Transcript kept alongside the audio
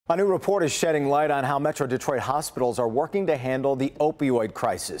A new report is shedding light on how Metro Detroit hospitals are working to handle the opioid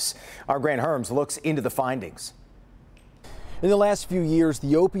crisis. Our Grant Herms looks into the findings. In the last few years,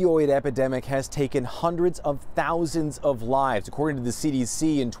 the opioid epidemic has taken hundreds of thousands of lives. According to the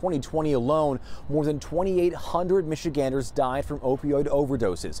CDC, in 2020 alone, more than 2,800 Michiganders died from opioid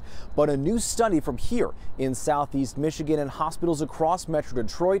overdoses. But a new study from here in Southeast Michigan and hospitals across Metro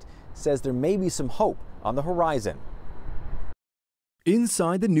Detroit says there may be some hope on the horizon.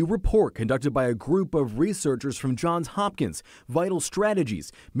 Inside the new report conducted by a group of researchers from Johns Hopkins, Vital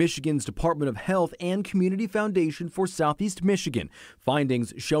Strategies, Michigan's Department of Health, and Community Foundation for Southeast Michigan,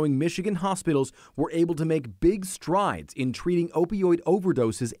 findings showing Michigan hospitals were able to make big strides in treating opioid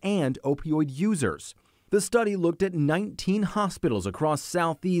overdoses and opioid users. The study looked at 19 hospitals across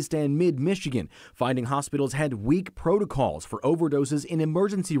Southeast and Mid-Michigan, finding hospitals had weak protocols for overdoses in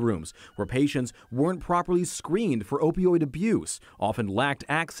emergency rooms, where patients weren't properly screened for opioid abuse, often lacked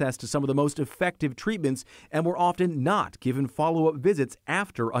access to some of the most effective treatments, and were often not given follow-up visits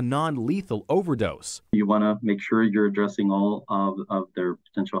after a non-lethal overdose. You want to make sure you're addressing all of their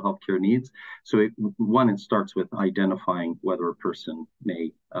potential healthcare needs. So it starts with identifying whether a person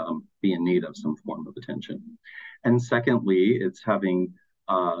may be in need of some form of attention. And secondly, it's having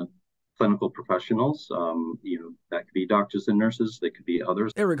clinical professionals, that could be doctors and nurses, they could be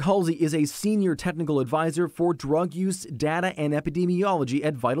others. Eric Halsey is a senior technical advisor for drug use, data, and epidemiology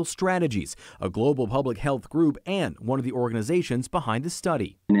at Vital Strategies, a global public health group and one of the organizations behind the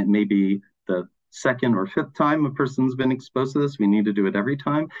study. And it may be the second or fifth time a person's been exposed to this. We need to do it every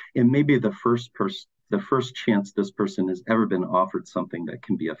time. It may be the first chance this person has ever been offered something that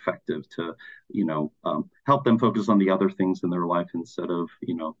can be effective to, help them focus on the other things in their life instead of,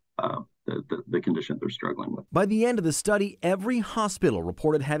 the condition they're struggling with. By the end of the study, every hospital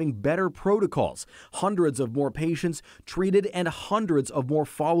reported having better protocols, hundreds of more patients treated, and hundreds of more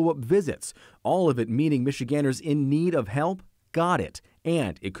follow-up visits. All of it meaning Michiganders in need of help got it,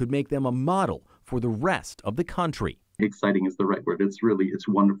 and it could make them a model for the rest of the country. Exciting is the right word. It's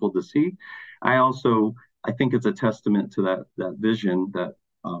wonderful to see. I think it's a testament to that vision that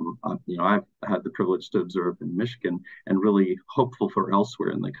I've had the privilege to observe in Michigan, and really hopeful for elsewhere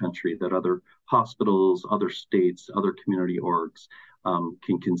in the country that other hospitals, other states, other community orgs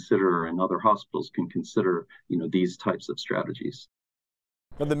can consider, and other hospitals can consider, these types of strategies.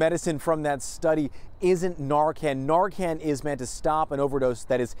 Now, the medicine from that study isn't Narcan. Narcan is meant to stop an overdose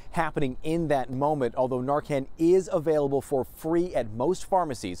that is happening in that moment, although Narcan is available for free at most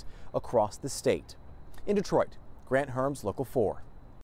pharmacies across the state. In Detroit, Grant Herms, Local 4.